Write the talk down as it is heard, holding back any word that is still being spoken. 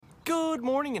Good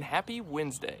morning and happy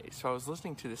Wednesday. So I was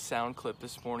listening to this sound clip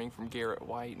this morning from Garrett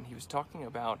White, and he was talking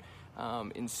about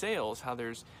in sales how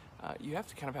you have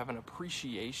to kind of have an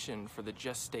appreciation for the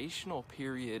gestational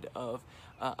period of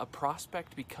a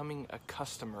prospect becoming a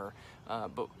customer,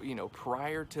 but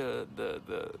prior to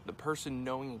the person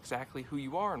knowing exactly who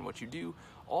you are and what you do,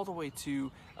 all the way to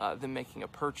them making a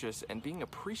purchase and being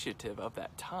appreciative of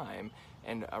that time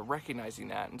and recognizing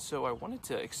that. And so I wanted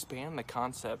to expand the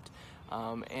concept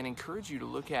and encourage you to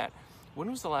look at when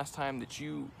was the last time that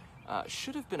you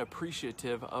should have been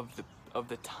appreciative of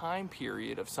the time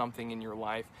period of something in your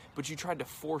life, but you tried to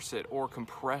force it or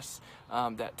compress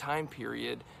that time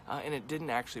period, and it didn't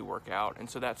actually work out. And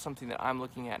so that's something that I'm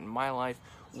looking at in my life.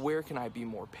 Where can I be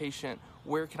more patient?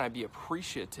 Where can I be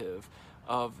appreciative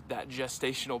of that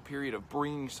gestational period of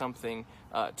bringing something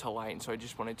to light? And so I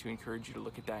just wanted to encourage you to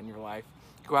look at that in your life.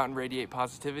 Go out and radiate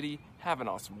positivity. Have an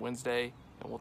awesome Wednesday.